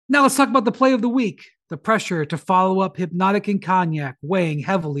Now let's talk about the play of the week. The pressure to follow up Hypnotic and Cognac weighing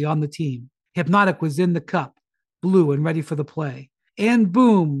heavily on the team. Hypnotic was in the cup, blue and ready for the play. And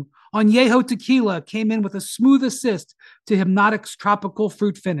boom, Añejo Tequila came in with a smooth assist to Hypnotic's tropical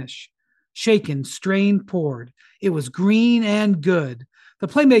fruit finish. Shaken, strained, poured. It was green and good. The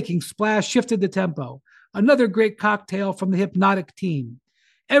playmaking splash shifted the tempo. Another great cocktail from the Hypnotic team.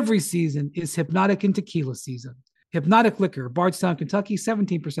 Every season is Hypnotic and Tequila season. Hypnotic Liquor, Bardstown, Kentucky,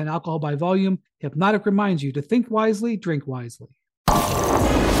 17% alcohol by volume. Hypnotic reminds you to think wisely, drink wisely.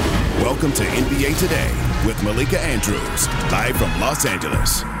 Welcome to NBA Today with Malika Andrews, live from Los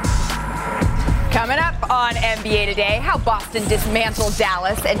Angeles. Coming up on NBA Today, how Boston dismantled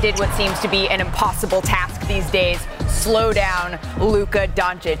Dallas and did what seems to be an impossible task these days, slow down Luka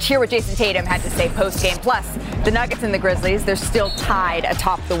Doncic. Hear what Jason Tatum had to say post-game. Plus, the Nuggets and the Grizzlies, they're still tied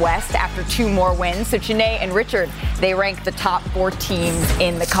atop the West after 2 more wins. So Chiney and Richard, they rank the top 4 teams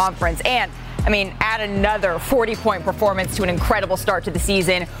in the conference. And add another 40-point performance to an incredible start to the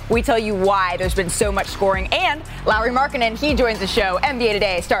season. We tell you why there's been so much scoring. And Lauri Markkanen, he joins the show. NBA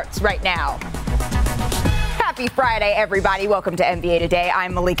Today starts right now. Happy Friday, everybody. Welcome to NBA Today.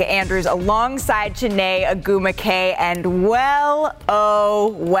 I'm Malika Andrews alongside Chiney Agumake. And well.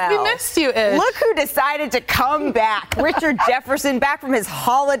 We missed you, Ish. Look who decided to come back. Richard Jefferson back from his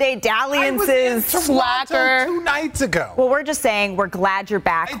holiday dalliances. I was in Slacker 2 nights ago. Well, we're just saying we're glad you're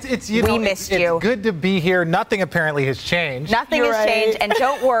back. We missed you. It's good to be here. Nothing apparently has changed. Nothing has changed. And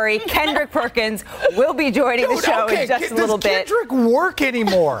don't worry, Kendrick Perkins will be joining the show in just a little bit. Does Kendrick work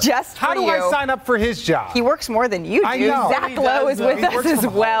anymore? Just for How do I sign up for his job? He works more than you do. I know. Zach Lowe is with us as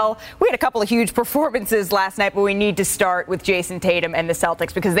well. We had a couple of huge performances last night, but we need to start with Jason Tatum and the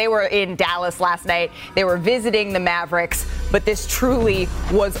Celtics because they were in Dallas last night. They were visiting the Mavericks, but this truly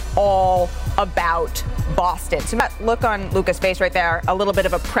was all about Boston. So that look on Luka's face right there, a little bit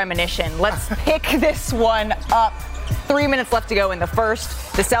of a premonition. Let's pick this one up. 3 minutes left to go in the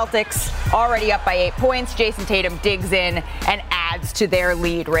first. The Celtics already up by 8 points. Jason Tatum digs in and adds to their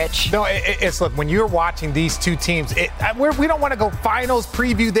lead, Rich. No, look, when you're watching these two teams, we don't want to go finals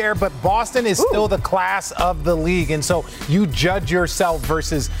preview there, but Boston is still the class of the league. And so you judge yourself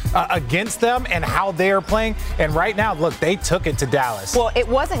versus against them and how they're playing. And right now, look, they took it to Dallas. Well, it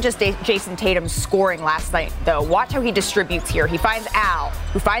wasn't just Jason Tatum scoring last night, though. Watch how he distributes here. He finds Al,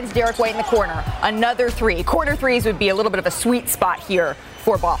 who finds Derek White in the corner. Another 3. Corner threes would be a little bit of a sweet spot here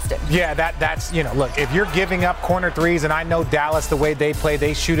for Boston. Yeah, that's, look, if you're giving up corner threes, and I know Dallas, the way they play,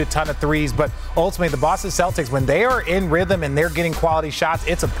 they shoot a ton of threes, but ultimately the Boston Celtics, when they are in rhythm and they're getting quality shots,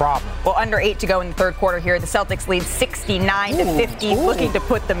 it's a problem. Well, under 8 to go in the third quarter here. The Celtics lead 69-50, looking to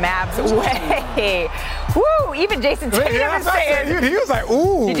put the Mavs away. Woo, even Jason Tatum is saying. He was like,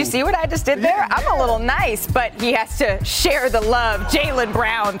 ooh. Did you see what I just did there? I'm a little nice, but he has to share the love. Jaylen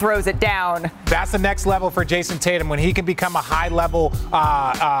Brown throws it down. That's the next level for Jason Tatum. When he can become a high-level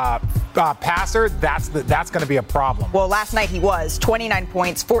passer, that's going to be a problem. Well, last night he was 29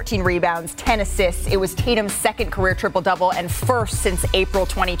 points, 14 rebounds, 10 assists. It was Tatum's second career triple-double and first since April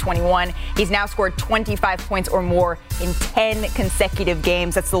 2021. He's now scored 25 points or more in 10 consecutive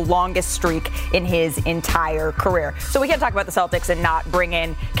games. That's the longest streak in his entire career. So we can't talk about the Celtics and not bring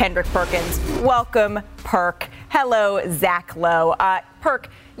in Kendrick Perkins. Welcome, Perk. Hello, Zach Lowe. Perk,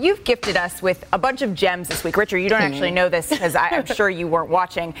 you've gifted us with a bunch of gems this week. Richard, you don't actually know this because I'm sure you weren't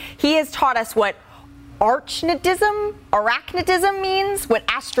watching. He has taught us what arachnidism means, what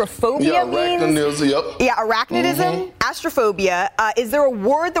astrophobia means. Yeah, arachnidism, astrophobia. Is there a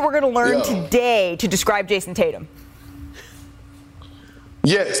word that we're going to learn today to describe Jason Tatum?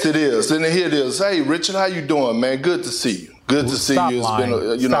 Yes, it is. And here it is. Hey, Richard, how you doing, man? Good to see you. Good to see you.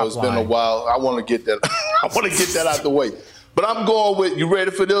 It's been a while. I want to get that. I want to get that out the way. But I'm going with, you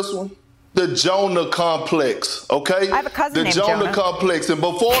ready for this one? The Jonah complex, okay? I have a cousin named Jonah. The Jonah complex. And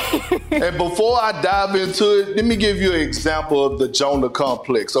before I dive into it, let me give you an example of the Jonah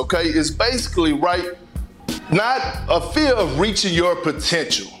complex, okay? It's basically, right, not a fear of reaching your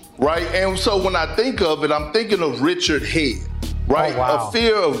potential, right? And so when I think of it, I'm thinking of Richard Head. Right, a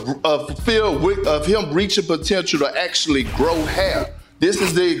fear of him reaching potential to actually grow hair. This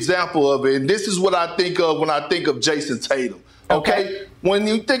is the example of it, and this is what I think of when I think of Jason Tatum. Okay, when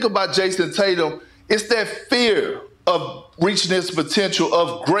you think about Jason Tatum, it's that fear of reaching his potential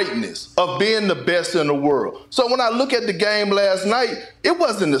of greatness, of being the best in the world. So when I look at the game last night, it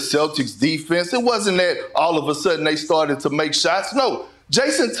wasn't the Celtics defense. It wasn't that all of a sudden they started to make shots. No,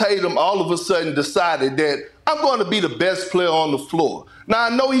 Jason Tatum all of a sudden decided that I'm going to be the best player on the floor. Now, I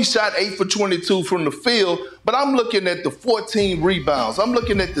know he shot 8 for 22 from the field, but I'm looking at the 14 rebounds. I'm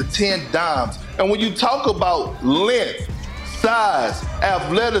looking at the 10 dimes. And when you talk about length, size,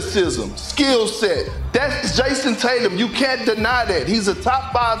 athleticism, skill set. That's Jason Tatum. You can't deny that. He's a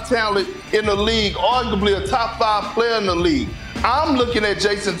top 5 talent in the league, arguably a top 5 player in the league. I'm looking at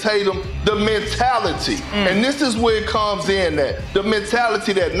Jason Tatum, the mentality. And this is where it comes in at. The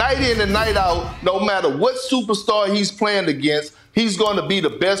mentality that night in and night out, no matter what superstar he's playing against, he's going to be the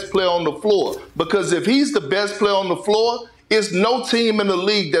best player on the floor. Because if he's the best player on the floor, it's no team in the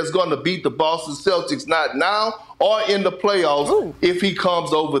league that's going to beat the Boston Celtics, not now or in the playoffs, if he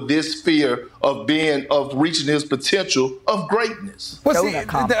comes over this fear of reaching his potential of greatness. Well,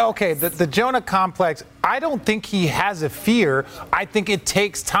 the Jonah complex, I don't think he has a fear. I think it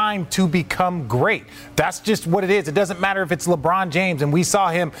takes time to become great. That's just what it is. It doesn't matter if it's LeBron James, and we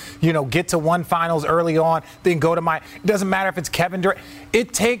saw him, get to one finals early on, then go to it doesn't matter if it's Kevin Durant.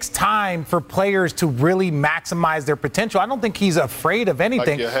 It takes time for players to really maximize their potential. I don't think he's afraid of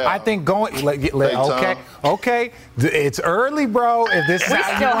anything. I think okay. It's early, bro. If this we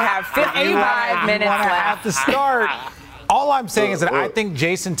still have 55 minutes left. Have to start. All I'm saying is that I think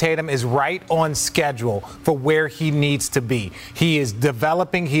Jason Tatum is right on schedule for where he needs to be. He is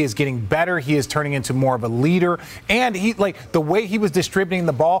developing. He is getting better. He is turning into more of a leader. And the way he was distributing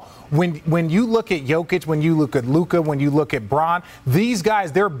the ball, when you look at Jokic, when you look at Luka, when you look at Bron, these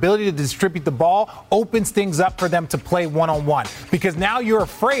guys, their ability to distribute the ball opens things up for them to play one-on-one. Because now you're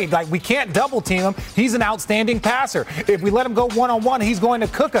afraid, we can't double team him. He's an outstanding passer. If we let him go one-on-one, he's going to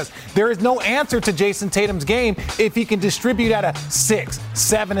cook us. There is no answer to Jason Tatum's game if he can distribute at a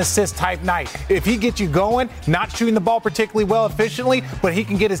 6-7 assist type night. If he gets you going, not shooting the ball particularly well efficiently, but he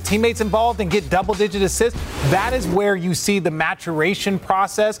can get his teammates involved and get double-digit assists, that is where you see the maturation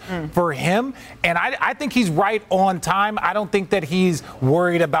process for him. And I think he's right on time. I don't think that he's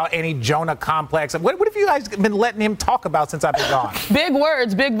worried about any Jonah complex. What have you guys been letting him talk about since I've been gone? Big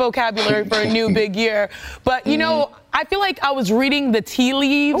words, big vocabulary for a new big year. But, I feel like I was reading the tea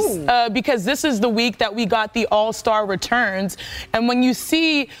leaves because this is the week that we got the All-Star returns. And when you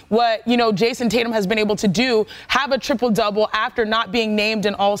see what, Jason Tatum has been able to do, have a triple-double after not being named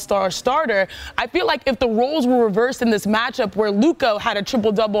an All-Star starter, I feel like if the roles were reversed in this matchup where Luka had a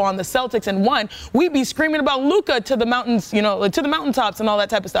triple-double on the Celtics and won, we'd be screaming about Luka to the mountains, to the mountaintops and all that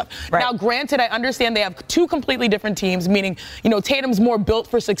type of stuff. Right. Now, granted, I understand they have two completely different teams, meaning, Tatum's more built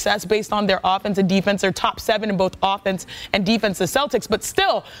for success based on their offense and defense. They're top 7 in both offense and defense, the Celtics, but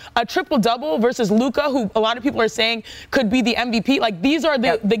still a triple-double versus Luka, who a lot of people are saying could be the MVP. These are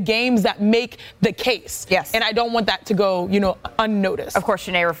the games that make the case. Yes. And I don't want that to go, unnoticed. Of course,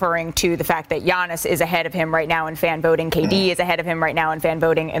 Shanae referring to the fact that Giannis is ahead of him right now in fan voting. KD is ahead of him right now in fan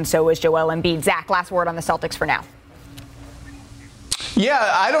voting, and so is Joel Embiid. Zach, last word on the Celtics for now.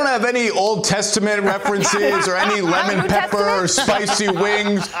 Yeah, I don't have any Old Testament references or any lemon pepper or spicy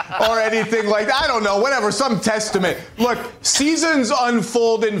wings or anything like that. I don't know, whatever, some testament. Look, seasons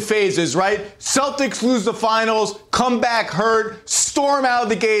unfold in phases, right? Celtics lose the finals, come back hurt, storm out of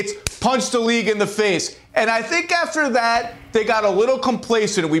the gates, punch the league in the face. And I think after that, they got a little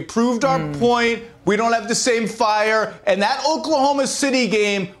complacent. We proved our point. We don't have the same fire. And that Oklahoma City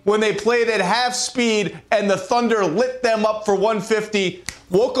game, when they played at half speed and the Thunder lit them up for 150,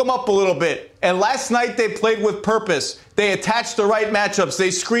 woke them up a little bit. And last night they played with purpose. They attached the right matchups. They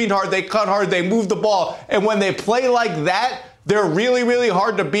screened hard. They cut hard. They moved the ball. And when they play like that, they're really, really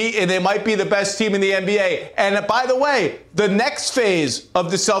hard to beat, and they might be the best team in the NBA. And by the way, the next phase of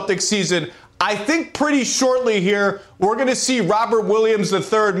the Celtics season, I think pretty shortly here, we're going to see Robert Williams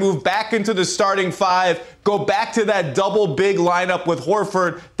III move back into the starting 5, go back to that double big lineup with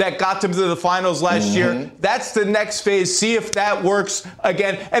Horford that got them to the finals last year. That's the next phase. See if that works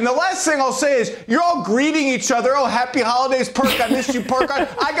again. And the last thing I'll say is you're all greeting each other. Oh, happy holidays, Perk. I missed you, Perk.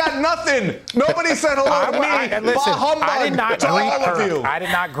 I got nothing. Nobody said hello to me. Listen, I did not greet Perk. I did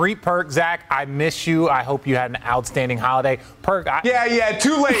not greet Perk. Zach, I miss you. I hope you had an outstanding holiday. Perk. Yeah,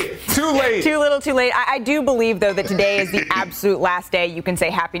 too late. Too little, too late. I do believe, though, that today is the absolute last day you can say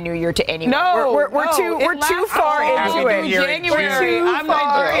Happy New Year to anyone. We're too far into it. January.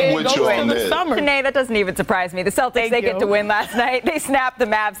 I'm with you on this. Shanae, that doesn't even surprise me. The Celtics, they get to win last night. They snapped the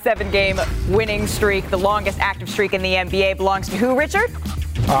Mavs 7-game winning streak. The longest active streak in the NBA belongs to who, Richard?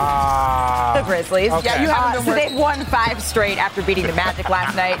 The Grizzlies. Okay. Yeah, so they've won 5 straight after beating the Magic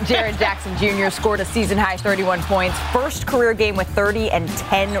last night. Jaren Jackson Jr. scored a season-high 31 points. First career game with 30 and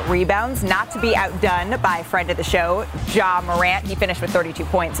 10 rebounds. Not to be outdone by a friend of the show, Ja Morant. He finished with 32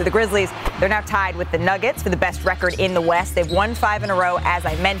 points. So the Grizzlies, they're now tied with the Nuggets for the best record in the West. They've won 5 in a row, as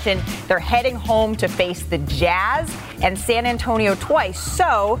I mentioned. They're heading home to face the Jazz and San Antonio twice.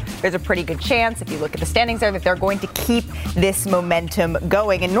 So there's a pretty good chance, if you look at the standings there, that they're going to keep this momentum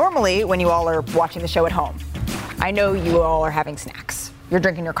going. And normally, when you all are watching the show at home, I know you all are having snacks. You're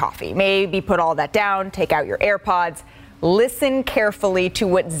drinking your coffee. Maybe put all that down, take out your AirPods. Listen carefully to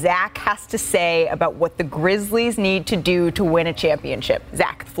what Zach has to say about what the Grizzlies need to do to win a championship.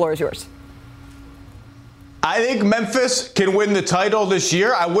 Zach, the floor is yours. I think Memphis can win the title this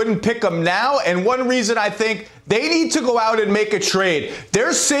year. I wouldn't pick them now. And one reason I think they need to go out and make a trade.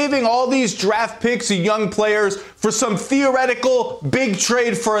 They're saving all these draft picks and young players for some theoretical big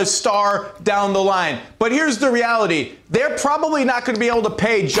trade for a star down the line. But here's the reality. They're probably not going to be able to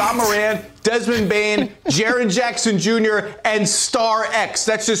pay Ja Morant, Desmond Bane, Jaren Jackson Jr., and Star X.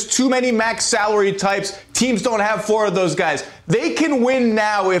 That's just too many max salary types. Teams don't have 4 of those guys. They can win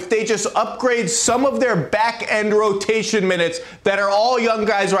now if they just upgrade some of their back-end rotation minutes that are all young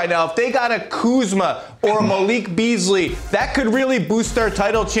guys right now. If they got a Kuzma or a Malik Beasley, that could really boost their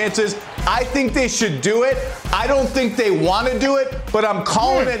title chances. I think they should do it. I don't think they want to do it, but I'm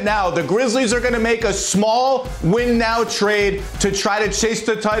calling it now. The Grizzlies are going to make a small win-now trade to try to chase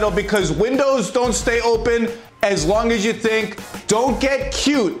the title because windows don't stay open as long as you think. Don't get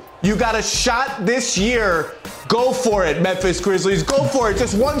cute. You got a shot this year. Go for it, Memphis Grizzlies. Go for it.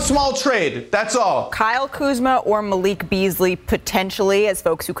 Just one small trade. That's all. Kyle Kuzma or Malik Beasley potentially as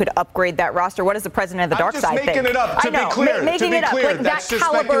folks who could upgrade that roster. What does the president of the dark side think? I'm just making it up, to be clear. Making it up. Like that's that just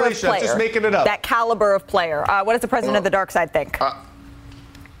caliber of speculation. player. I'm just making it up. That caliber of player. What does the president of the dark side think? A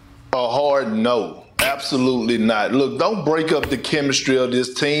hard no. Absolutely not. Look, don't break up the chemistry of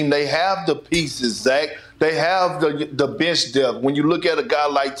this team. They have the pieces, Zach. They have the bench depth. When you look at a guy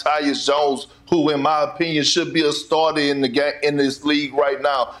like Tyus Jones, who, in my opinion, should be a starter in this league right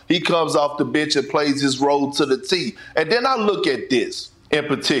now, he comes off the bench and plays his role to the T. And then I look at this in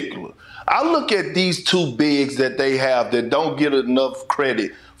particular. I look at these 2 bigs that they have that don't get enough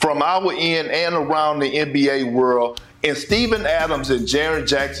credit from our end and around the NBA world, and Steven Adams and Jaren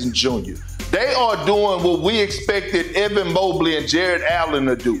Jackson Jr. They are doing what we expected Evan Mobley and Jared Allen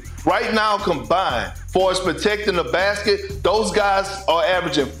to do. Right now, combined, for us protecting the basket, those guys are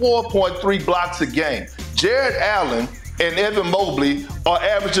averaging 4.3 blocks a game. Jared Allen and Evan Mobley are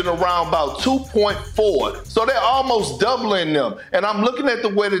averaging around about 2.4. So they're almost doubling them. And I'm looking at the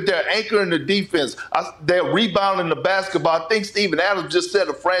way that they're anchoring the defense. They're rebounding the basketball. I think Steven Adams just set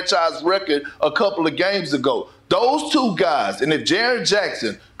a franchise record a couple of games ago. Those 2 guys, and if Jaren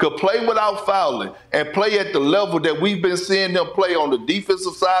Jackson could play without fouling and play at the level that we've been seeing them play on the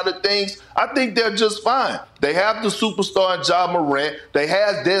defensive side of things, I think they're just fine. They have the superstar in Ja Morant. They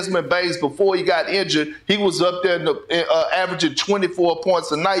had Desmond Bane before he got injured. He was up there averaging 24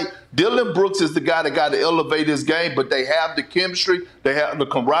 points a night. Dylan Brooks is the guy that got to elevate his game, but they have the chemistry, they have the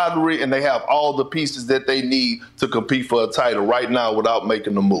camaraderie, and they have all the pieces that they need to compete for a title right now without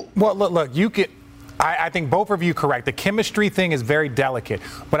making a move. Well, look, you can. I think both of you correct. The chemistry thing is very delicate.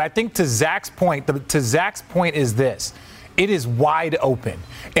 But I think to Zach's point is this. It is wide open.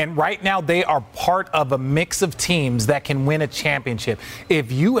 And right now they are part of a mix of teams that can win a championship.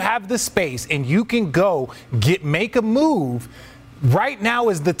 If you have the space and you can go make a move, right now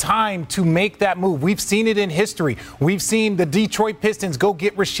is the time to make that move. We've seen it in history. We've seen the Detroit Pistons go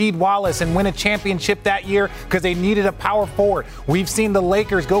get Rasheed Wallace and win a championship that year because they needed a power forward. We've seen the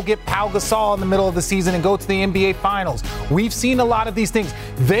Lakers go get Pau Gasol in the middle of the season and go to the NBA Finals. We've seen a lot of these things.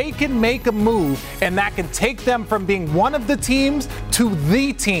 They can make a move, and that can take them from being one of the teams to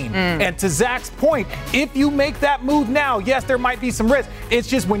the team. And to Zach's point, if you make that move now, yes, there might be some risk. It's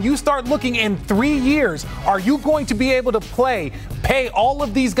just when you start looking in 3 years, are you going to be able to pay all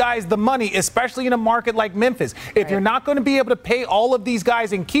of these guys the money, especially in a market like Memphis? If you're not going to be able to pay all of these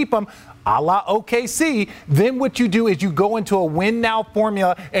guys and keep them, a la OKC, then what you do is you go into a win-now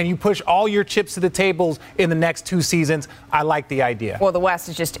formula and you push all your chips to the tables in the next 2 seasons. I like the idea. Well, the West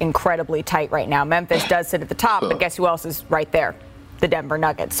is just incredibly tight right now. Memphis does sit at the top, but guess who else is right there? The Denver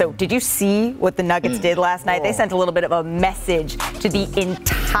Nuggets. So did you see what the Nuggets did last night? They sent a little bit of a message to the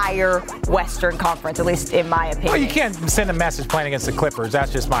entire Western Conference, at least in my opinion. Well, you can't send a message playing against the Clippers.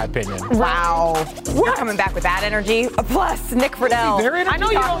 That's just my opinion. Wow. You're coming back with that energy. Plus, Nick Friedel. I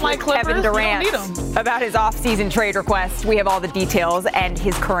know you don't like Clippers. Kevin Durant you don't need them. about his offseason trade request. We have all the details and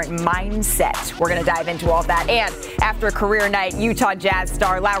his current mindset. We're going to dive into all of that. And after a career night, Utah Jazz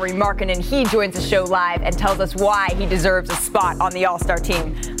star Lauri Markkanen, he joins the show live and tells us why he deserves a spot on the All-Star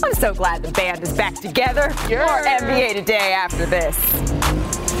team. I'm so glad the band is back together. More NBA Today after this.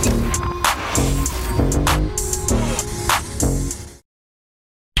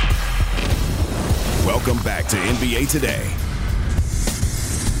 Welcome back to NBA Today.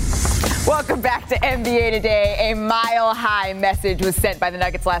 Welcome back to NBA Today. A mile-high message was sent by the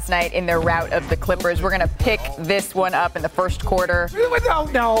Nuggets last night in their rout of the Clippers. We're going to pick this one up in the first quarter.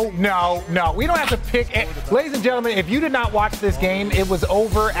 No. We don't have to pick it. Ladies and gentlemen, if you did not watch this game, it was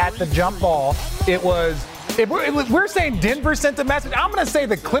over at the jump ball. We're saying Denver sent a message. I'm going to say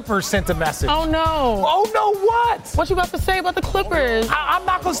the Clippers sent a message. Oh, no. Oh, no, what? What you about to say about the Clippers? I'm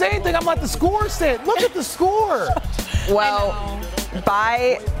not going to say anything. I'm like the score said. Look at the score. Well,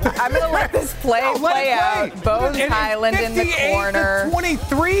 I'm going to let this play out. Bones Highland in the corner.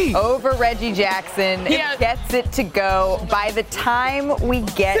 23 over Reggie Jackson. Yeah. It gets it to go. By the time we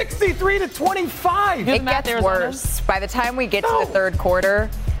get 63-25. It gets worse. By the time we get to the third quarter,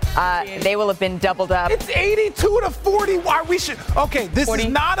 they will have been doubled up. It's 82-40. Okay, this is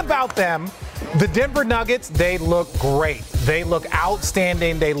not about them. The Denver Nuggets, they look great. They look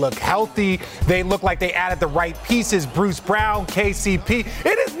outstanding. They look healthy. They look like they added the right pieces. Bruce Brown, KCP.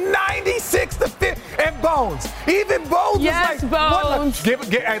 It is 96-50. And Bones. Even Bones yes, is like, Bones.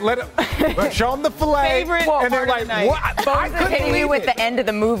 Show them the filet. And they're like, what? Bones is hitting me with the end of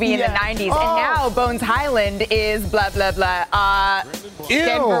the movie in the 90s. And now Bones Highland is blah, blah, blah.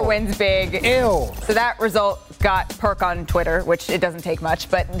 Denver wins big. So that result got perk on Twitter, which it doesn't take much.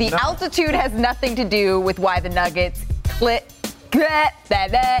 But the altitude has nothing to do with why the Nuggets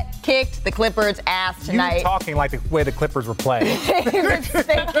kicked the Clippers' ass tonight. You talking like the way the Clippers were playing. They were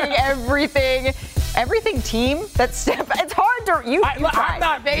thinking everything team. It's hard to I'm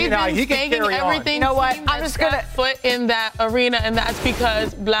not. They've been thinking everything. You know what? I'm just gonna foot in that arena, and that's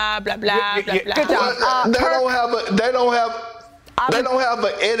because blah blah blah blah blah. Good job. They don't have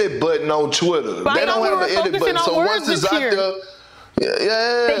an edit button on Twitter. But they don't have an edit button. So once it's out there.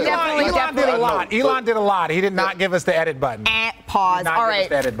 Elon did a lot. Elon did a lot. He did not give us the edit button. Pause. All right.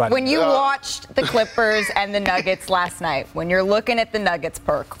 When you watched the Clippers and the Nuggets last night, when you're looking at the Nuggets,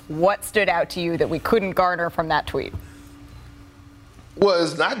 Perk, what stood out to you that we couldn't garner from that tweet? Well,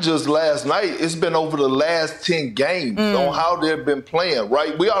 it's not just last night. It's been over the last 10 games on how they've been playing,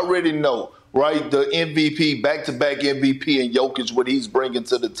 right? We already know, right, the MVP, back-to-back MVP and Jokic, what he's bringing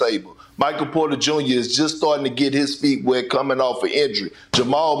to the table. Michael Porter Jr. is just starting to get his feet wet coming off an injury.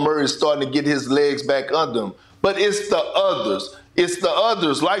 Jamal Murray is starting to get his legs back under him. But it's the others. It's the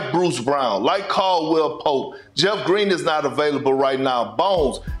others like Bruce Brown, like Caldwell Pope. Jeff Green is not available right now.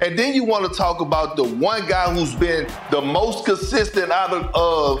 Bones. And then you want to talk about the one guy who's been the most consistent out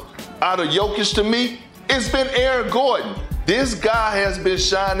of Jokic to me. It's been Aaron Gordon. This guy has been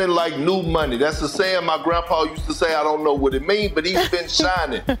shining like new money. That's a saying my grandpa used to say. I don't know what it means, but he's been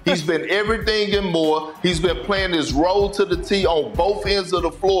shining. He's been everything and more. He's been playing his role to the T on both ends of the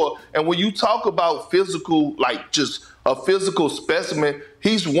floor. And when you talk about physical, like just a physical specimen,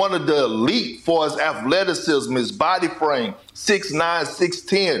 he's one of the elite for his athleticism, his body frame, 6'9",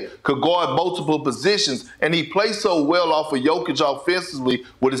 6'10", could guard multiple positions. And he plays so well off of Jokic offensively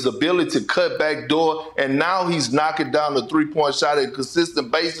with his ability to cut back door. And now he's knocking down the three-point shot at a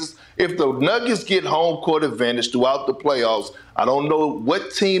consistent basis. If the Nuggets get home court advantage throughout the playoffs, I don't know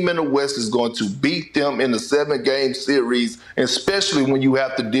what team in the West is going to beat them in the 7-game series, especially when you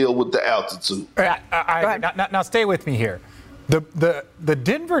have to deal with the altitude. Now stay with me here. The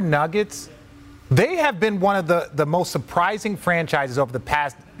Denver Nuggets, they have been one of the most surprising franchises over the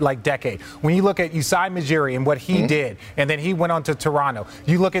past decade. When you look at Usai Ujiri and what he did, and then he went on to Toronto.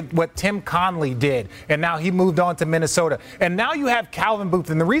 You look at what Tim Conley did, and now he moved on to Minnesota. And now you have Calvin Booth.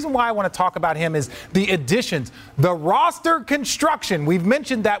 And the reason why I want to talk about him is the additions, the roster construction. We've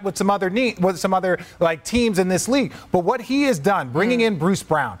mentioned that with some other teams in this league. But what he has done, bringing in Bruce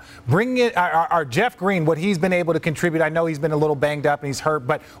Brown, bringing in our Jeff Green, what he's been able to contribute. I know he's been a little banged up and he's hurt,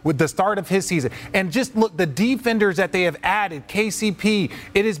 but with the start of his season, and just look, the defenders that they have added, KCP,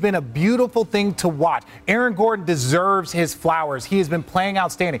 it has been a beautiful thing to watch. Aaron Gordon deserves his flowers. He has been playing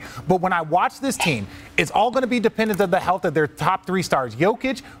outstanding. But when I watch this team, it's all going to be dependent on the health of their top 3 stars,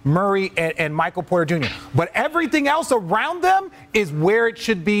 Jokic, Murray, and Michael Porter Jr. But everything else around them is where it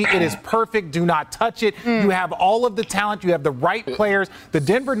should be. It is perfect. Do not touch it. You have all of the talent. You have the right players. The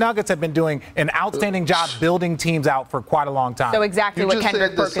Denver Nuggets have been doing an outstanding job building teams out for quite a long time. So exactly what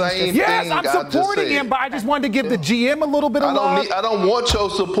Kendrick Perkins did. Yes, I'm supporting him, but I just wanted to give the GM a little bit of love. I don't want your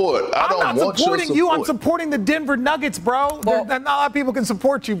support. I'm not supporting you. I'm supporting the Denver Nuggets, bro. Well, not a lot of people can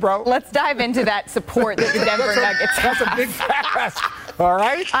support you, bro. Let's dive into that support that the Denver Nuggets have. That's a big ask. All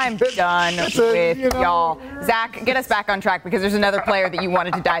right? I'm done with y'all. Zach, get us back on track because there's another player that you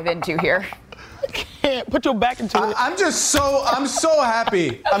wanted to dive into here. Can't put your back into it. I'm so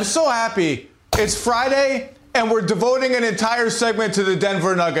happy. I'm so happy. It's Friday, and we're devoting an entire segment to the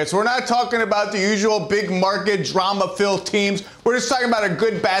Denver Nuggets. We're not talking about the usual big market drama-filled teams. We're just talking about a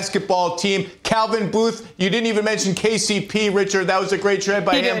good basketball team. Calvin Booth, you didn't even mention KCP, Richard. That was a great trade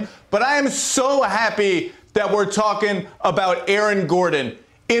by him. But I am so happy that we're talking about Aaron Gordon.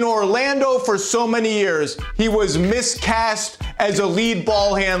 In Orlando for so many years, he was miscast as a lead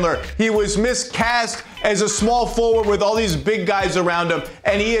ball handler. He was miscast as a small forward with all these big guys around him.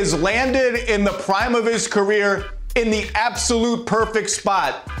 And he has landed in the prime of his career in the absolute perfect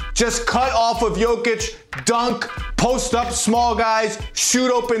spot. Just cut off of Jokic, dunk, post up small guys, shoot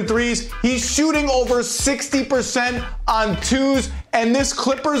open threes. He's shooting over 60% on twos. And this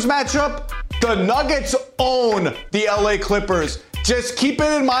Clippers matchup, the Nuggets own the LA Clippers. Just keep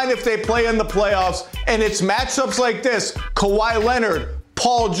it in mind if they play in the playoffs, and it's matchups like this: Kawhi Leonard,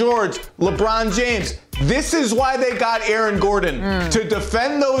 Paul George, LeBron James. This is why they got Aaron Gordon, to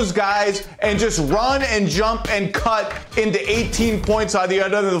defend those guys and just run and jump and cut into 18 points on the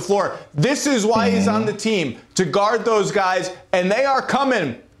other end of the floor. This is why he's on the team, to guard those guys, and they are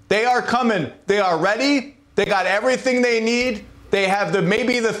coming. They are coming. They are ready. They got everything they need. They have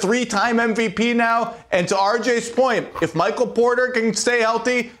maybe the 3-time MVP now. And to RJ's point, if Michael Porter can stay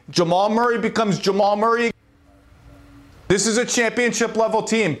healthy, Jamal Murray becomes Jamal Murray. This is a championship-level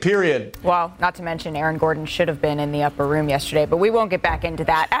team, period. Well, not to mention Aaron Gordon should have been in the upper room yesterday, but we won't get back into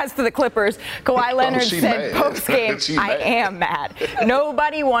that. As for the Clippers, Kawhi Leonard said post-game, I am mad.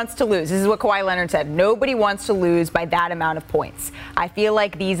 Nobody wants to lose. This is what Kawhi Leonard said. Nobody wants to lose by that amount of points. I feel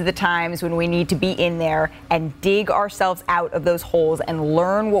like these are the times when we need to be in there and dig ourselves out of those holes and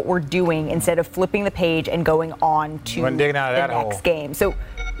learn what we're doing instead of flipping the page and going on to the next game. So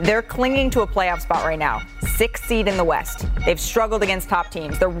they're clinging to a playoff spot right now. 6th seed in the West. They've struggled against top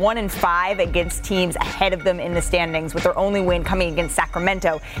teams. They're 1-5 against teams ahead of them in the standings, with their only win coming against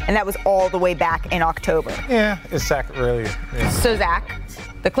Sacramento, and that was all the way back in October. Yeah, it's really. Yeah. So, Zach,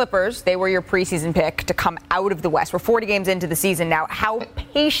 the Clippers, they were your preseason pick to come out of the West. We're 40 games into the season now. How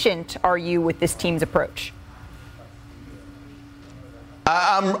patient are you with this team's approach?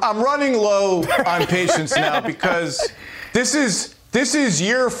 I'm running low on patience now because this is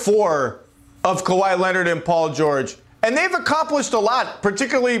year 4 of Kawhi Leonard and Paul George. And they've accomplished a lot,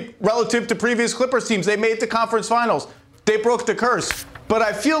 particularly relative to previous Clippers teams. They made the conference finals. They broke the curse. But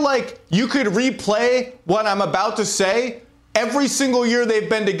I feel like you could replay what I'm about to say every single year they've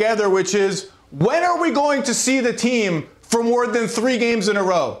been together, which is, when are we going to see the team for more than 3 games in a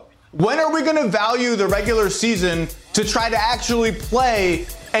row? When are we going to value the regular season to try to actually play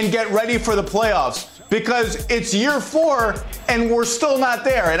and get ready for the playoffs? Because it's year 4 and we're still not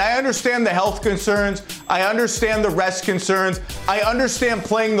there. And I understand the health concerns. I understand the rest concerns. I understand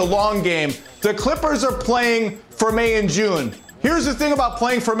playing the long game. The Clippers are playing for May and June. Here's the thing about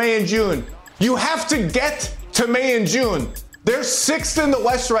playing for May and June. You have to get to May and June. They're 6th in the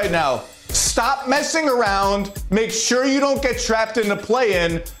West right now. Stop messing around. Make sure you don't get trapped in the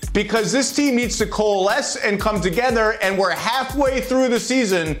play-in, because this team needs to coalesce and come together, and we're halfway through the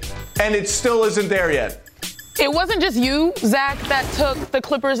season, and it still isn't there yet. It wasn't just you, Zach, that took the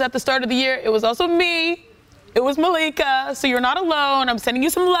Clippers at the start of the year. It was also me. It was Malika. So you're not alone. I'm sending you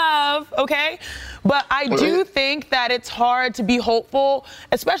some love, okay? But I do think that it's hard to be hopeful,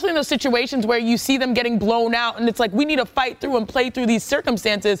 especially in those situations where you see them getting blown out and it's like, we need to fight through and play through these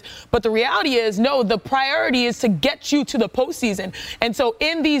circumstances. But the reality is, no, the priority is to get you to the postseason. And so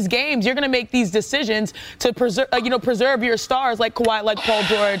in these games, you're going to make these decisions to preserve your stars like Kawhi, like Paul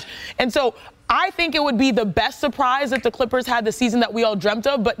George. And so I think it would be the best surprise if the Clippers had the season that we all dreamt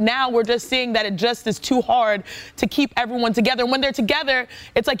of, but now we're just seeing that it just is too hard to keep everyone together. And when they're together,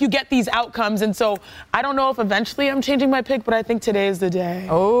 it's like you get these outcomes. And so I don't know if eventually I'm changing my pick, but I think today is the day.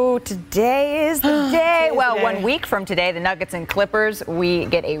 Oh, today is the day. Well, 1 week from today, the Nuggets and Clippers, we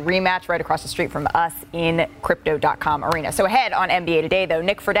get a rematch right across the street from us in Crypto.com Arena. So ahead on NBA Today, though,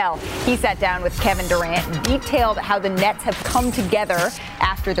 Nick Friedel, he sat down with Kevin Durant, detailed how the Nets have come together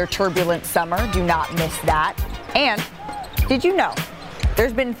after their turbulent summer. Do not miss that. And did you know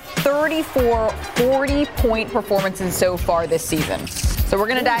there's been 34 40-point performances so far this season? So we're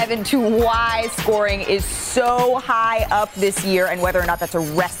going to dive into why scoring is so high up this year and whether or not that's a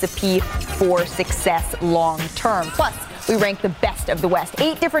recipe for success long term. Plus, we rank the best of the West.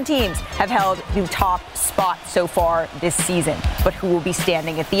 8 different teams have held the top spot so far this season. But who will be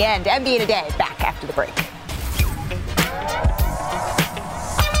standing at the end? NBA Today, back after the break.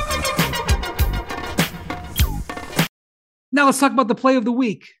 Now let's talk about the play of the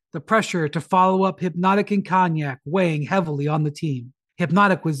week. The pressure to follow up Hypnotic and Cognac weighing heavily on the team.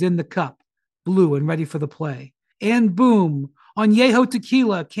 Hypnotic was in the cup, blue and ready for the play. And boom, Añejo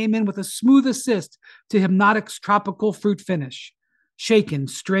Tequila came in with a smooth assist to Hypnotic's tropical fruit finish. Shaken,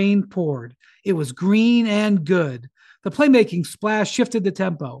 strained, poured. It was green and good. The playmaking splash shifted the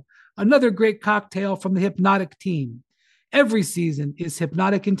tempo. Another great cocktail from the Hypnotic team. Every season is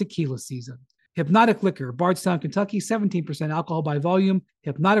Hypnotic and Tequila season. Hypnotic Liquor, Bardstown, Kentucky, 17% alcohol by volume.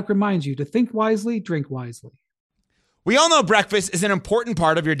 Hypnotic reminds you to think wisely, drink wisely. We all know breakfast is an important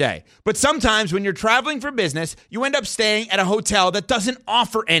part of your day, but sometimes when you're traveling for business, you end up staying at a hotel that doesn't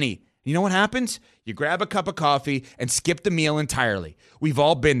offer any. You know what happens? You grab a cup of coffee and skip the meal entirely. We've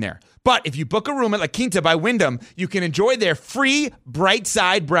all been there. But if you book a room at La Quinta by Wyndham, you can enjoy their free Bright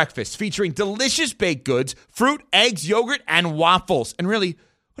Side breakfast featuring delicious baked goods, fruit, eggs, yogurt, and waffles. And really,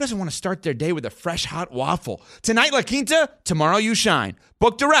 who doesn't want to start their day with a fresh, hot waffle? Tonight, La Quinta, tomorrow you shine.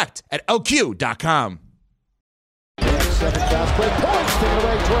 Book direct at lq.com. Second fast break, points, taken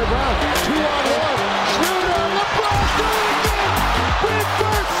away, Troy Brown, 2-on-1, Schroeder, LeBron,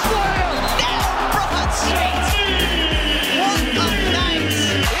 reverse slam! What a night!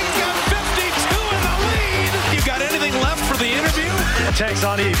 He's got 52 in the lead! You got anything left for the interview? My tank's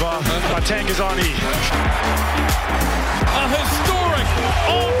on E, Bob. My tank is on E. A historic,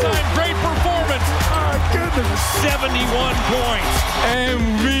 all-time great performance! Oh, goodness! 71 points!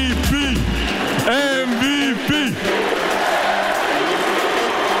 MVP!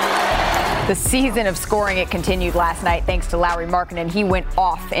 The season of scoring, it continued last night thanks to Lauri Markkanen. He went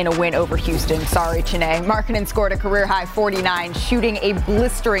off in a win over Houston. Sorry, Chene. Markkanen scored a career-high 49, shooting a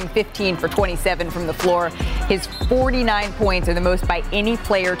blistering 15 for 27 from the floor. His 49 points are the most by any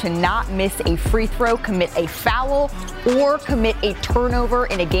player to not miss a free throw, commit a foul, or commit a turnover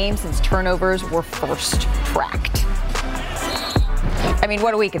in a game since turnovers were first tracked. I mean,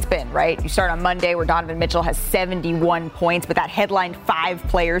 what a week it's been, right? You start on Monday where Donovan Mitchell has 71 points, but that headlined 5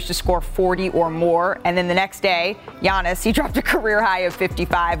 players to score 40 or more. And then the next day, Giannis, he dropped a career high of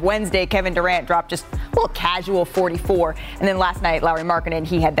 55. Wednesday, Kevin Durant dropped just a little casual 44. And then last night, Lauri Markkanen,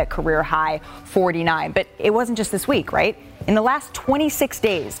 he had that career high 49. But it wasn't just this week, right? In the last 26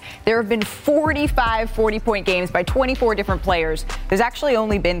 days, there have been 45 40-point games by 24 different players. There's actually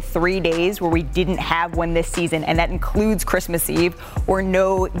only been 3 days where we didn't have one this season, and that includes Christmas Eve, where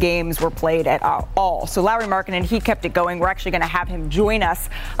no games were played at all. So Lauri Markkanen, he kept it going. We're actually going to have him join us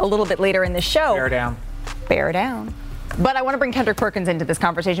a little bit later in the show. Bear down. But I want to bring Kendrick Perkins into this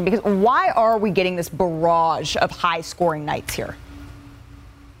conversation because why are we getting this barrage of high-scoring nights here?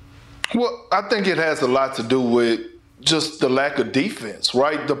 Well, I think it has a lot to do with just the lack of defense,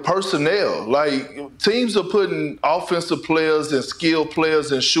 right? The personnel, like teams are putting offensive players and skilled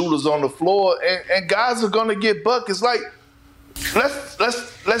players and shooters on the floor, and guys are going to get buckets. Like, let's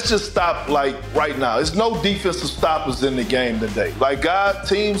just stop like right now. There's no defensive stoppers in the game today. Like,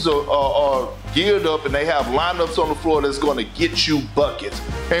 teams are geared up and they have lineups on the floor that's going to get you buckets.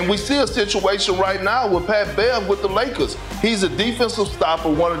 And we see a situation right now with Pat Bev with the Lakers. He's a defensive stopper,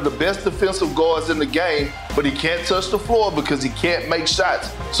 one of the best defensive guards in the game, but he can't touch the floor because he can't make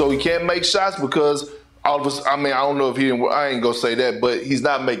shots. So he can't make shots because all of us, I mean, I don't know if I ain't gonna say that, but he's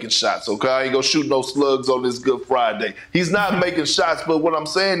not making shots, okay? I ain't gonna shoot no slugs on this Good Friday. He's not making shots, but what I'm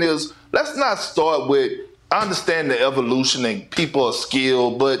saying is, let's not start with, I understand the evolution and people are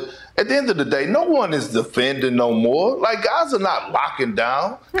skilled, but at the end of the day, no one is defending no more. Like, guys are not locking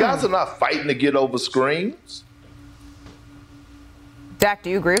down. Guys are not fighting to get over screens. Dak, do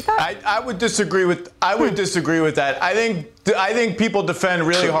you agree with that? I would disagree with that. I think people defend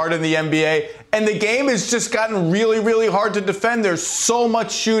really hard in the NBA, and the game has just gotten really, really hard to defend. There's so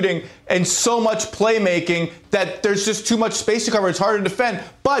much shooting and so much playmaking that there's just too much space to cover. It's hard to defend.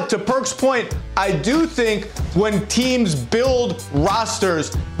 But to Perk's point, I do think when teams build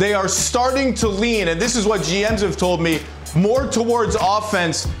rosters, they are starting to lean, and this is what GMs have told me, more towards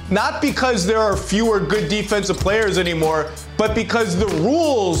offense, not because there are fewer good defensive players anymore, but because the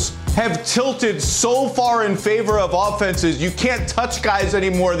rules have tilted so far in favor of offenses. You can't touch guys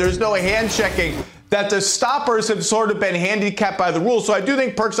anymore. There's no hand checking, that the stoppers have sort of been handicapped by the rules. So I do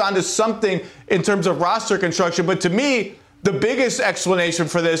think Perk's onto something in terms of roster construction. But to me, the biggest explanation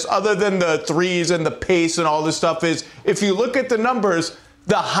for this, other than the threes and the pace and all this stuff, is if you look at the numbers,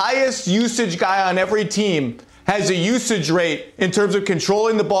 the highest usage guy on every team has a usage rate in terms of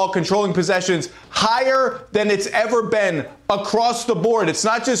controlling the ball, controlling possessions, higher than it's ever been across the board. It's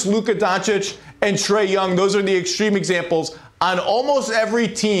not just Luka Doncic and Trae Young. Those are the extreme examples. On almost every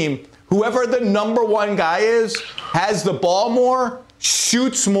team, whoever the number one guy is has the ball more,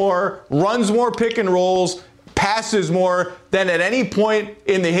 shoots more, runs more pick and rolls, passes more than at any point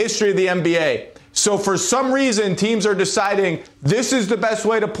in the history of the NBA. So for some reason, teams are deciding this is the best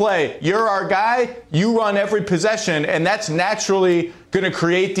way to play. You're our guy. You run every possession. And that's naturally going to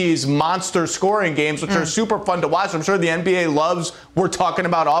create these monster scoring games, which are super fun to watch. I'm sure the NBA loves we're talking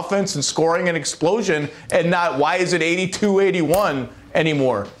about offense and scoring and explosion and not why is it 82-81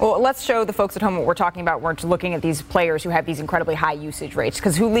 anymore. Well, let's show the folks at home what we're talking about. We're looking at these players who have these incredibly high usage rates.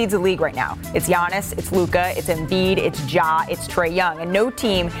 Because who leads the league right now? It's Giannis, it's Luka, it's Embiid, it's Ja, it's Trae Young. And no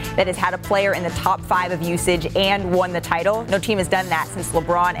team that has had a player in the top 5 of usage and won the title, no team has done that since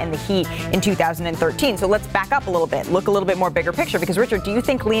LeBron and the Heat in 2013. So let's back up a little bit, look a little bit more bigger picture. Because, Richard, do you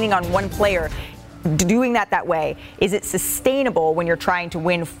think leaning on one player, doing that way, is it sustainable when you're trying to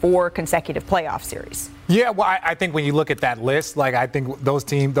win 4 consecutive playoff series? Yeah, well, I think when you look at that list, like I think those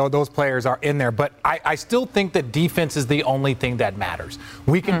players are in there. But I still think that defense is the only thing that matters.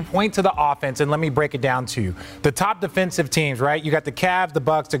 We can point to the offense, and let me break it down to you. The top defensive teams, right? You got the Cavs, the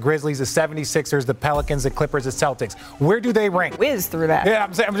Bucks, the Grizzlies, the 76ers, the Pelicans, the Clippers, the Celtics. Where do they rank? Whiz through that. Yeah,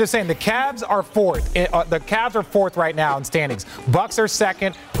 I'm just saying the Cavs are 4th. The Cavs are 4th right now in standings. Bucks are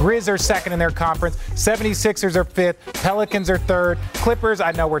 2nd. Grizz are 2nd in their conference. 76ers are 5th. Pelicans are 3rd. Clippers,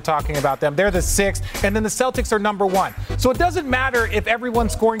 I know we're talking about them. They're the 6th. And then the Celtics are number 1. So it doesn't matter if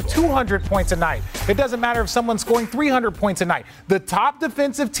everyone's scoring 200 points a night. It doesn't matter if someone's scoring 300 points a night. The top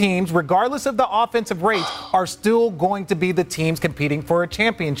defensive teams, regardless of the offensive rates, are still going to be the teams competing for a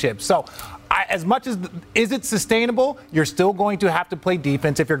championship. So as much as is it sustainable, you're still going to have to play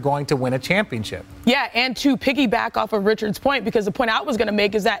defense if you're going to win a championship. Yeah, and to piggyback off of Richard's point, because the point I was going to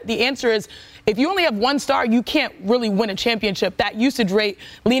make is that the answer is if you only have one star, you can't really win a championship. That usage rate,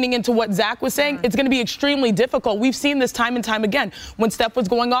 leaning into what Zach was saying, it's going to be extremely difficult. We've seen this time and time again. When Steph was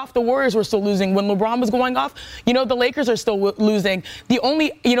going off, the Warriors were still losing. When LeBron was going off, the Lakers are still losing. The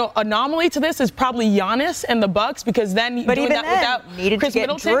only, anomaly to this is probably Giannis and the Bucks, because then but doing even that then, without Chris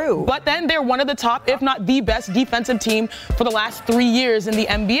Middleton. Drew. But then they're one of the top, if not the best defensive team for the last 3 years in the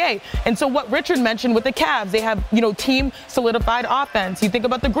NBA. And so what Richard mentioned with the Cavs, they have, team solidified offense. You think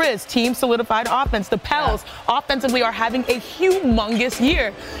about the Grizz, team solidified offense. The Pels offensively are having a humongous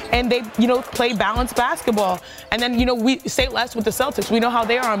year, and they, play balanced basketball. And then, we say less with the Celtics. We know how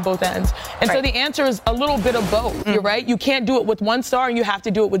they are on both ends. And so the answer is a little bit of both. You're right. You can't do it with one star, and you have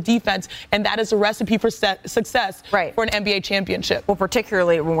to do it with defense. And that is a recipe for success for an NBA championship. Well,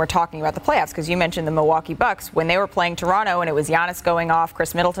 particularly when we're talking about the playoffs, because you mentioned the Milwaukee Bucks. When they were playing Toronto and it was Giannis going off,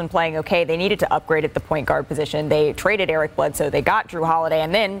 Chris Middleton playing okay, they needed to upgrade at the point guard position. They traded Eric Bledsoe. They got Drew Holiday,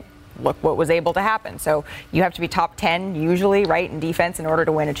 and then look what was able to happen. So you have to be top 10 usually, right, in defense in order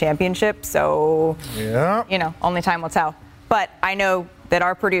to win a championship. So, only time will tell. But I know that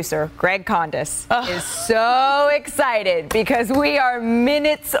our producer, Greg Condis, is so excited because we are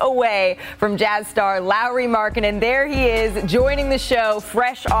minutes away from Jazz star Lauri Markkanen. There he is, joining the show,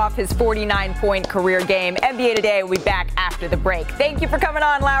 fresh off his 49-point career game. NBA Today will be back after the break. Thank you for coming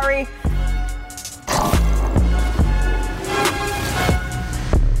on, Lauri.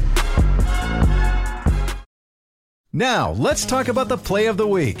 Now, let's talk about the play of the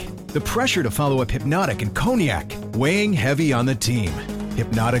week. The pressure to follow up Hypnotic and Cognac, weighing heavy on the team.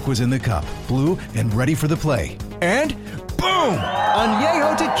 Hypnotic was in the cup, blue, and ready for the play. And boom!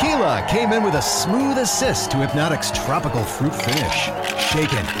 Añejo Tequila came in with a smooth assist to Hypnotic's tropical fruit finish.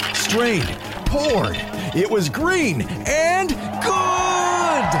 Shaken, strained, poured. It was green and good!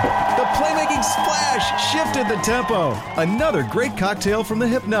 The playmaking splash shifted the tempo. Another great cocktail from the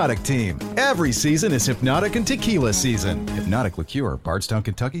Hypnotic team. Every season is Hypnotic and Tequila season. Hypnotic Liqueur, Bardstown,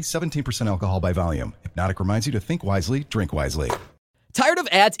 Kentucky, 17% alcohol by volume. Hypnotic reminds you to think wisely, drink wisely. Tired of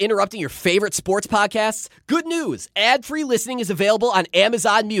ads interrupting your favorite sports podcasts? Good news! Ad-free listening is available on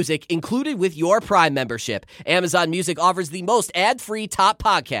Amazon Music, included with your Prime membership. Amazon Music offers the most ad-free top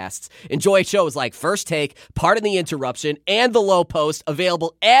podcasts. Enjoy shows like First Take, Pardon the Interruption, and The Low Post,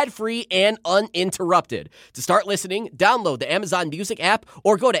 available ad-free and uninterrupted. To start listening, download the Amazon Music app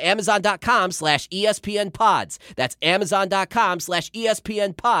or go to amazon.com/ESPN Pods. That's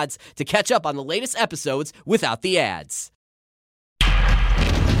amazon.com/ESPN Pods to catch up on the latest episodes without the ads.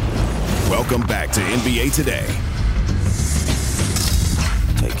 Welcome back to NBA Today.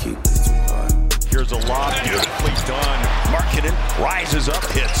 Here's a lob, beautifully done. Markkanen rises up,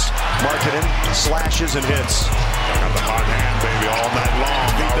 hits. Markkanen slashes and hits. Got the hot hand, baby, all night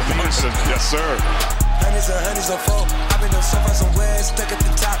long. Beat the defensive. Yes, sir. Honey's a foe. I've been on somewhere stuck at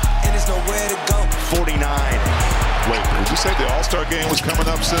the top, and there's nowhere to go. 49. Wait, did you say the All-Star game was coming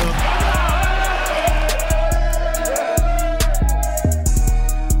up soon?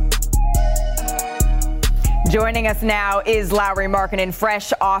 Joining us now is Lauri Markkanen,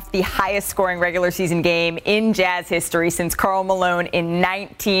 fresh off the highest scoring regular season game in Jazz history since Karl Malone in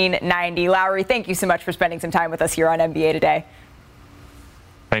 1990. Lauri, thank you so much for spending some time with us here on NBA Today.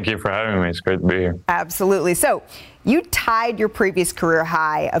 Thank you for having me. It's great to be here. Absolutely. So you tied your previous career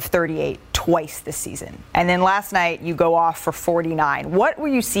high of 38 twice this season. And then last night you go off for 49. What were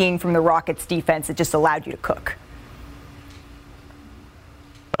you seeing from the Rockets defense that just allowed you to cook?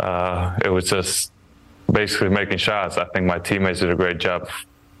 It was just basically making shots. I think my teammates did a great job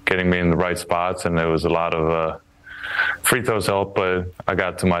getting me in the right spots, and there was a lot of free throws helped, but I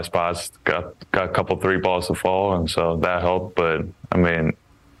got to my spots, got a couple 3 balls to fall, and so that helped. But I mean,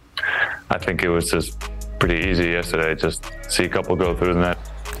 I think it was just pretty easy yesterday, just see a couple go through the net.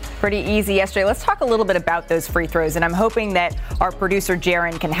 Pretty easy yesterday. Let's talk a little bit about those free throws, and I'm hoping that our producer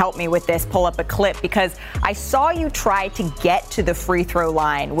Jaron can help me with this, pull up a clip, because I saw you try to get to the free throw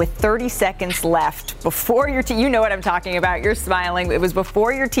line with 30 seconds left before your team. You know what I'm talking about. You're smiling. It was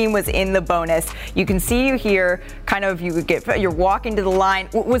before your team was in the bonus. You can see you here, kind of, you're walking to the line.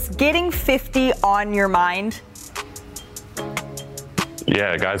 Was getting 50 on your mind?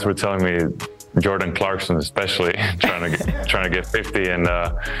 Yeah, guys were telling me, Jordan Clarkson especially, trying to get 50, and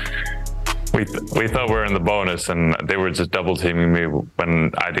we thought we were in the bonus, and they were just double teaming me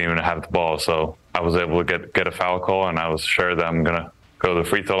when I didn't even have the ball. So I was able to get a foul call, and I was sure that I'm gonna go to the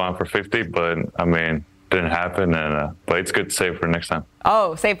free throw line for 50, but I mean, didn't happen, and but it's good to save for next time.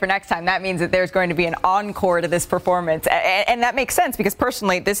 Oh, save for next time. That means that there's going to be an encore to this performance, and that makes sense because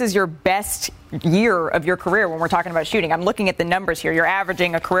personally, this is your best year of your career when we're talking about shooting. I'm looking at the numbers here. You're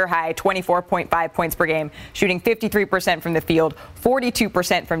averaging a career high 24.5 points per game, shooting 53% from the field,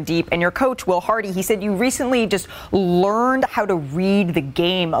 42% from deep. And your coach, Will Hardy, he said you recently just learned how to read the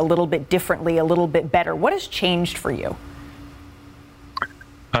game a little bit differently, a little bit better. What has changed for you?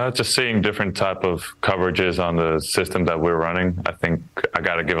 Just seeing different type of coverages on the system that we're running. I think I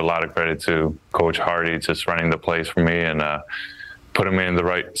got to give a lot of credit to Coach Hardy, just running the plays for me and putting me in the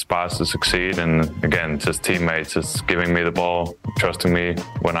right spots to succeed. And again, just teammates, just giving me the ball, trusting me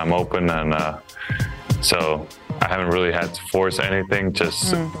when I'm open. And so I haven't really had to force anything.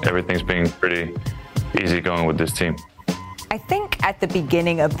 Just everything's been pretty easy going with this team. I think at the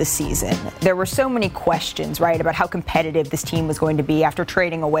beginning of the season, there were so many questions, right, about how competitive this team was going to be after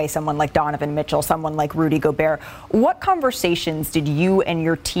trading away someone like Donovan Mitchell, someone like Rudy Gobert. What conversations did you and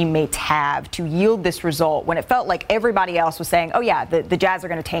your teammates have to yield this result when it felt like everybody else was saying, oh, yeah, the Jazz are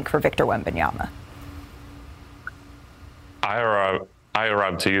going to tank for Victor Wembanyama? I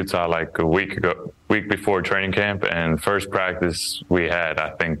arrived to Utah like a week before training camp, and first practice we had,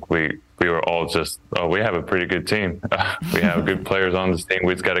 I think we were all just, we have a pretty good team. We have good players on this team.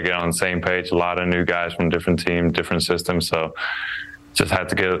 We just got to get on the same page. A lot of new guys from different teams, different systems. So just had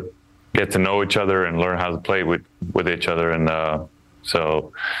to get to know each other and learn how to play with each other. And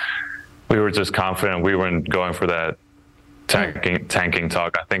so we were just confident. We weren't going for that tanking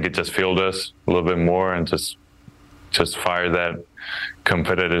talk. I think it just fueled us a little bit more and just fired that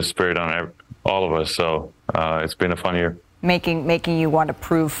competitive spirit on all of us. So it's been a fun year. Making you want to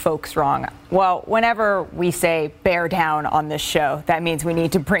prove folks wrong. Well, whenever we say bear down on this show, that means we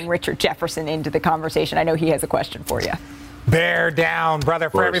need to bring Richard Jefferson into the conversation. I know he has a question for you. Bear down, brother.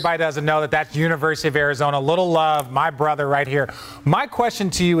 For everybody who doesn't know that's University of Arizona. Little love, my brother right here. My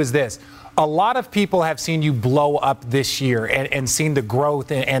question to you is this. A lot of people have seen you blow up this year and seen the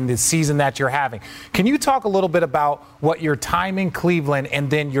growth and the season that you're having. Can you talk a little bit about what your time in Cleveland and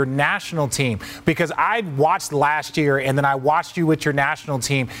then your national team? Because I watched last year and then I watched you with your national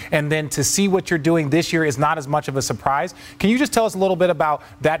team, and then to see what you're doing this year is not as much of a surprise. Can you just tell us a little bit about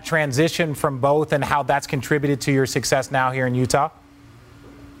that transition from both and how that's contributed to your success now here in Utah?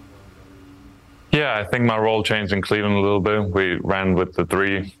 Yeah, I think my role changed in Cleveland a little bit. We ran with the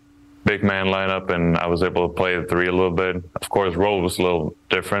 3 big man lineup, and I was able to play the 3 a little bit. Of course, role was a little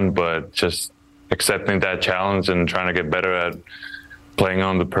different, but just accepting that challenge and trying to get better at playing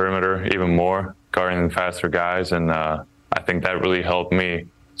on the perimeter even more, guarding faster guys. And I think that really helped me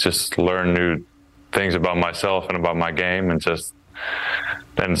just learn new things about myself and about my game. And just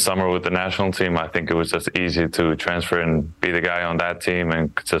then summer with the national team, I think it was just easy to transfer and be the guy on that team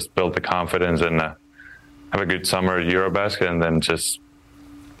and just build the confidence and have a good summer at Eurobasket, and then just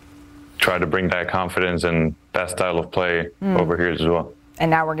try to bring that confidence and that style of play over here as well. And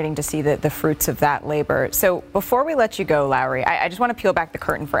now we're getting to see the fruits of that labor. So before we let you go, Lauri, I just want to peel back the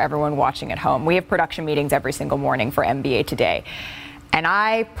curtain for everyone watching at home. We have production meetings every single morning for NBA Today. And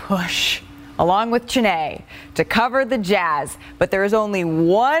I push along with Chiney, to cover the Jazz. But there is only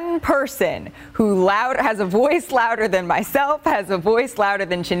one person who has a voice louder than myself, has a voice louder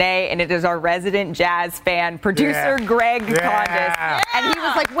than Chiney, and it is our resident Jazz fan, producer Greg Condis. And he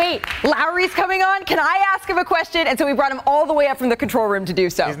was like, wait, Lauri's coming on? Can I ask him a question? And so we brought him all the way up from the control room to do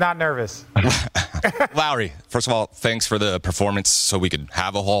so. He's not nervous. Lauri, first of all, thanks for the performance so we could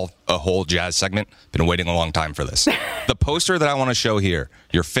have a whole Jazz segment. Been waiting a long time for this. The poster that I want to show here,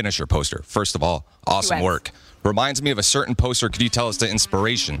 your finisher poster, first of all, awesome work. Reminds me of a certain poster. Could you tell us the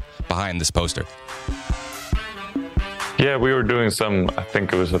inspiration behind this poster? Yeah, we were doing I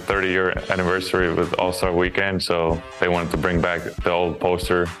think it was a 30-year anniversary with All-Star Weekend, so they wanted to bring back the old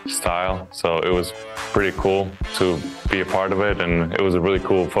poster style. So it was pretty cool to be a part of it, and it was a really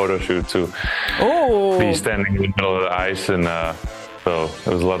cool photo shoot to be standing in the middle of the ice, and so it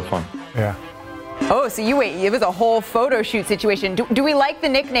was a lot of fun. Yeah. Oh, so it was a whole photo shoot situation. Do we like the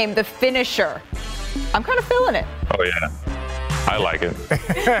nickname, the finisher? I'm kind of feeling it. Oh, yeah. I like it.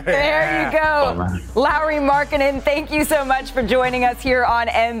 There you go. Lauri Markkanen, thank you so much for joining us here on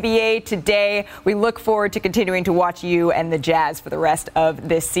NBA Today. We look forward to continuing to watch you and the Jazz for the rest of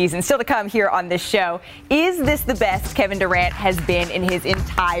this season. Still to come here on this show, is this the best Kevin Durant has been in his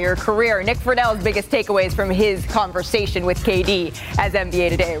entire career? Nick Friedell's biggest takeaways from his conversation with KD as NBA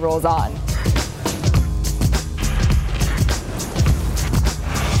Today rolls on.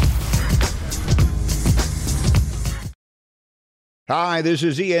 Hi, this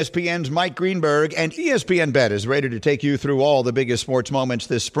is ESPN's Mike Greenberg, and ESPN Bet is ready to take you through all the biggest sports moments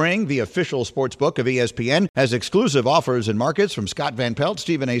this spring. The official sports book of ESPN has exclusive offers and markets from Scott Van Pelt,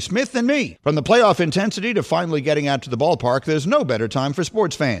 Stephen A. Smith, and me. From the playoff intensity to finally getting out to the ballpark, there's no better time for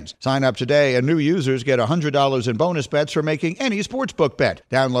sports fans. Sign up today, and new users get $100 in bonus bets for making any sportsbook bet.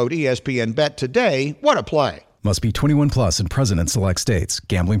 Download ESPN Bet today. What a play. Must be 21 plus and present in select states.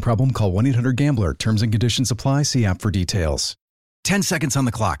 Gambling problem? Call 1-800-GAMBLER. Terms and conditions apply. See app for details. 10 seconds on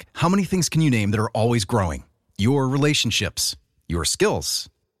the clock. How many things can you name that are always growing? Your relationships, your skills,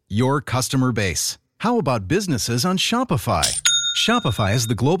 your customer base. How about businesses on Shopify? Shopify is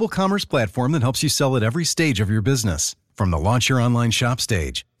the global commerce platform that helps you sell at every stage of your business. From the launch your online shop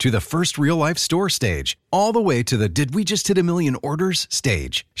stage, to the first real-life store stage, all the way to the did we just hit a million orders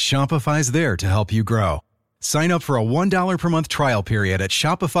stage. Shopify's there to help you grow. Sign up for a $1 per month trial period at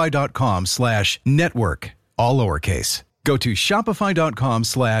shopify.com/network, all lowercase. Go to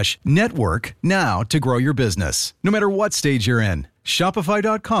shopify.com/network now to grow your business. No matter what stage you're in,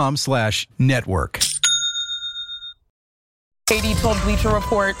 shopify.com/network. KD told Bleacher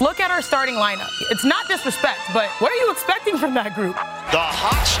Report, look at our starting lineup. It's not disrespect, but what are you expecting from that group? The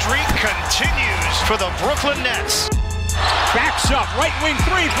hot streak continues for the Brooklyn Nets. Backs up, right wing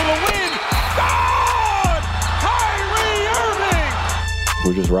three for the win. God! Kyrie Irving!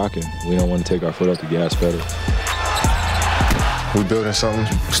 We're just rocking. We don't want to take our foot off the gas pedal. We're building something,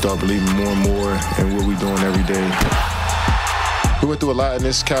 start believing more and more in what we're doing every day. We went through a lot in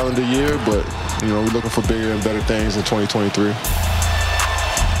this calendar year, but we're looking for bigger and better things in 2023.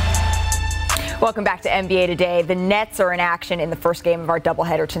 Welcome back to NBA Today. The Nets are in action in the first game of our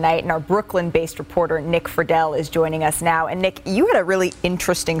doubleheader tonight, and our Brooklyn-based reporter Nick Friedell is joining us now. And Nick, you had a really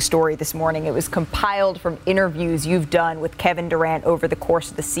interesting story this morning. It was compiled from interviews you've done with Kevin Durant over the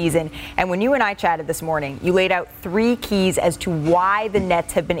course of the season. And when you and I chatted this morning, you laid out 3 keys as to why the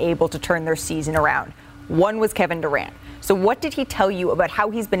Nets have been able to turn their season around. One was Kevin Durant. So what did he tell you about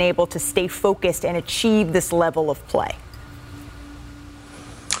how he's been able to stay focused and achieve this level of play?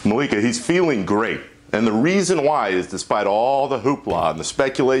 Malika, he's feeling great. And the reason why is despite all the hoopla and the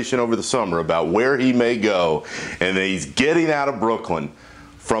speculation over the summer about where he may go and that he's getting out of Brooklyn,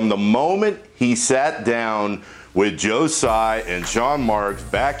 from the moment he sat down with Joe Tsai and Sean Marks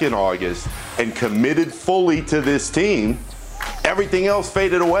back in August and committed fully to this team, everything else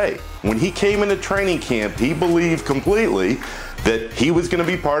faded away. When he came into training camp, he believed completely that he was going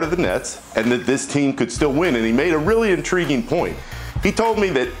to be part of the Nets and that this team could still win. And he made a really intriguing point. He told me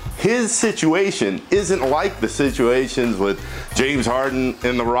that his situation isn't like the situations with James Harden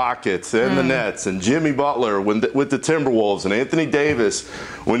and the Rockets and the Nets and Jimmy Butler with the Timberwolves and Anthony Davis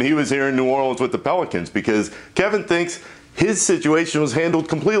when he was here in New Orleans with the Pelicans, because Kevin thinks his situation was handled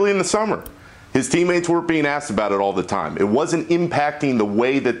completely in the summer. His teammates weren't being asked about it all the time. It wasn't impacting the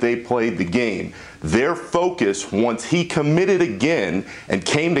way that they played the game. Their focus, once he committed again and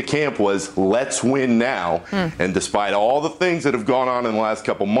came to camp, was let's win now. And despite all the things that have gone on in the last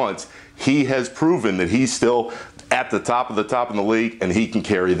couple months, he has proven that he's still at the top in the league and he can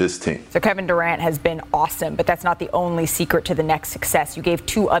carry this team. So Kevin Durant has been awesome, but that's not the only secret to the next success. You gave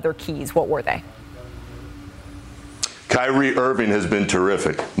 2 other keys. What were they? Kyrie Irving has been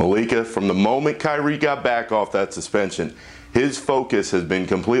terrific. Malika, from the moment Kyrie got back off that suspension, his focus has been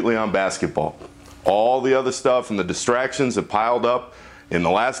completely on basketball. All the other stuff and the distractions have piled up in the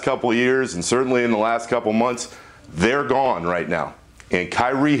last couple of years, and certainly in the last couple months, they're gone right now. And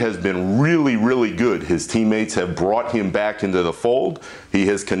Kyrie has been really, really good. His teammates have brought him back into the fold. He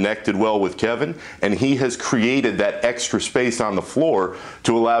has connected well with Kevin, and he has created that extra space on the floor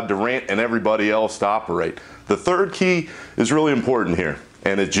to allow Durant and everybody else to operate. The third key is really important here,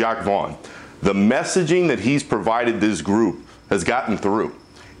 and it's Jacques Vaughn. The messaging that he's provided this group has gotten through.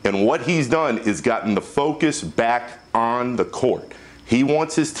 And what he's done is gotten the focus back on the court. He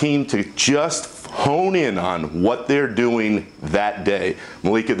wants his team to just hone in on what they're doing that day.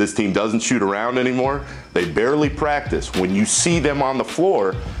 Malika, this team doesn't shoot around anymore. They barely practice. When you see them on the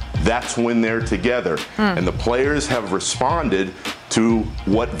floor, that's when they're together. And the players have responded to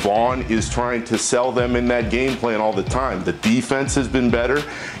what Vaughn is trying to sell them in that game plan all the time. The defense has been better,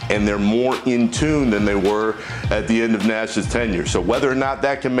 and they're more in tune than they were at the end of Nash's tenure. So whether or not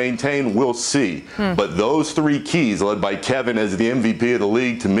that can maintain, we'll see. But those three keys, led by Kevin as the MVP of the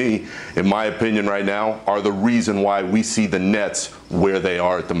league, to me, in my opinion right now, are the reason why we see the Nets where they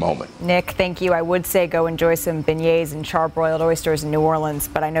are at the moment. Nick, thank you. I would say go enjoy some beignets and charbroiled oysters in New Orleans,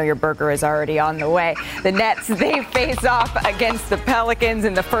 but I know your burger is already on the way. The Nets, they face off against the Pelicans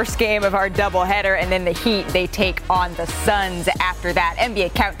in the first game of our doubleheader, and then the Heat, they take on the Suns after that.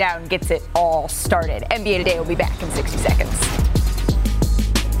 NBA Countdown gets it all started. NBA Today will be back in 60 seconds.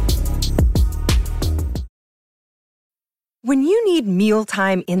 When you need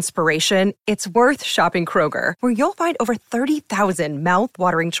mealtime inspiration, it's worth shopping Kroger, where you'll find over 30,000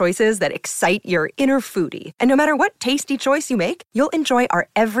 mouth-watering choices that excite your inner foodie. And no matter what tasty choice you make, you'll enjoy our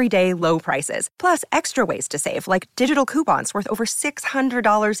everyday low prices, plus extra ways to save, like digital coupons worth over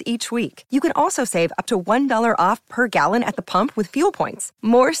 $600 each week. You can also save up to $1 off per gallon at the pump with fuel points.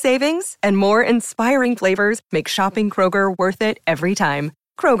 More savings and more inspiring flavors make shopping Kroger worth it every time.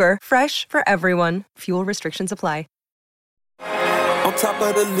 Kroger, fresh for everyone. Fuel restrictions apply. On top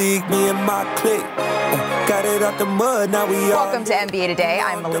of the league, me and my clique. Got it out the mud, now we all. Welcome to NBA Today.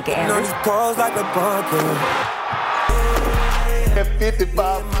 I'm Malika Andrews. Like a At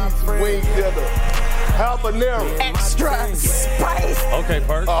 55 wing dinner. Habanero. Extra spice. Okay,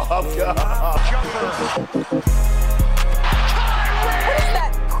 Bert. Oh, God. What does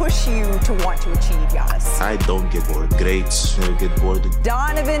that push you to want to achieve, Giannis? I don't get bored. Greats get bored.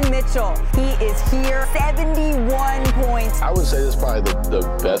 Donovan Mitchell, he is here. 71 points. I would say this is probably the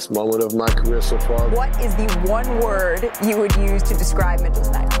best moment of my career so far. What is the one word you would use to describe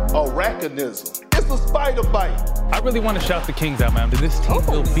Mitchell's night? Arachnism. It's a spider bite. I really want to shout the Kings out, man. This team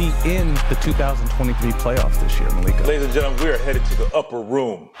will be in the 2023 playoffs this year, Malika. Ladies and gentlemen, we are headed to the upper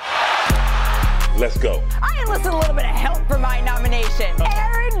room. Let's go. I enlisted a little bit of help for my nomination.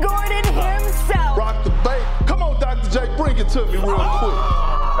 Aaron Gordon himself. Rock the bait. Come on, Dr. J, bring it to me real quick.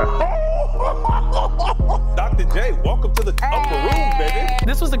 Dr. J, welcome to the upper room, baby.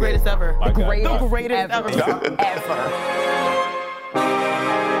 This was the greatest ever. The greatest ever.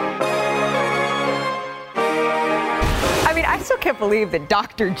 I mean, I still can't believe that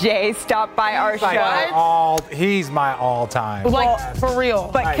Dr. J stopped by our show. He's my all-time. Like, for real.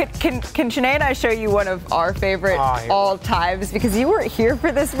 But can Shanae and I show you one of our favorite all-times? Because you weren't here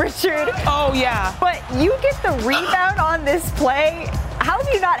for this, Richard. Oh, yeah. But you get the rebound on this play. How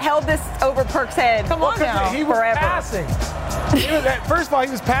have you not held this over Perk's head? Come on now. He was passing. First of all, he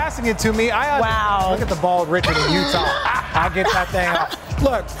was passing it to me. Wow. Look at the bald Richard in Utah. I'll get that thing off.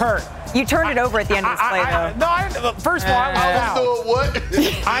 Look, Perk. You turned it over at the end of this play, though. First of all, I was doing what?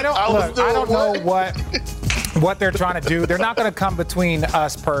 I don't know what they're trying to do. They're not going to come between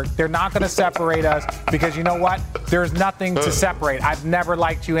us, Perk. They're not going to separate us because you know what? There's nothing to separate. I've never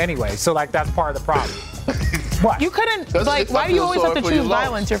liked you anyway, so that's part of the problem. What? You couldn't, why do you always have to choose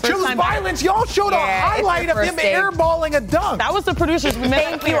violence? Your first time violence? Y'all showed a highlight of him airballing a dunk. That was the producers.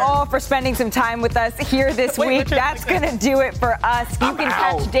 Thank you all for spending some time with us here this week. That's going to do it for us. You can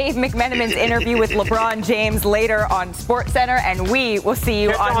catch Dave McMenamin's interview with LeBron James later on SportsCenter, and we will see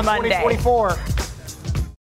you on Monday. 2024.